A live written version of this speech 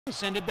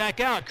Send it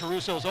back out.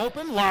 Caruso's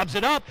open, lobs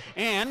it up,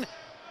 and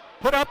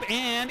put up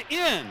and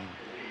in.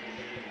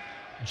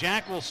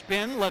 Jack will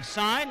spin left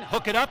side,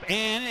 hook it up,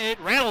 and it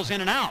rattles in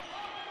and out.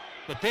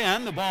 But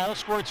then the ball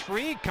squirts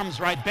free,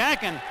 comes right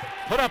back, and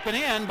put up and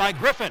in by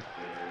Griffin.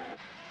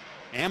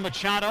 And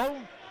Machado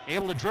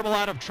able to dribble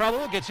out of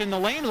trouble, gets in the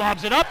lane,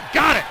 lobs it up,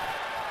 got it!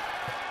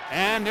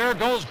 And there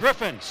goes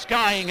Griffin,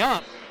 skying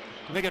up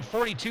to make it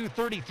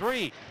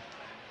 42-33.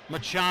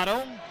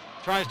 Machado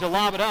tries to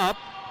lob it up.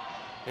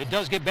 It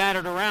does get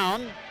battered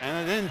around,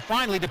 and then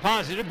finally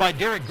deposited by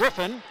Derrick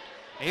Griffin.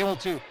 Able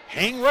to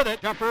hang with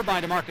it. Jumper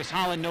by DeMarcus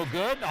Holland, no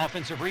good.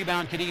 Offensive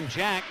rebound, Kadeem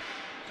Jack.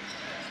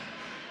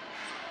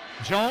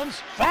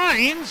 Jones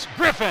finds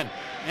Griffin,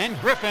 and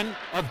Griffin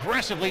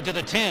aggressively to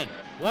the 10.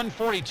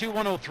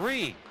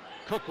 142-103.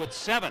 Cook with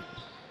 7.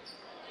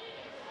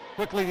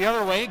 Quickly the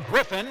other way,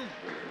 Griffin.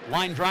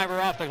 Line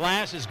driver off the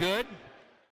glass is good.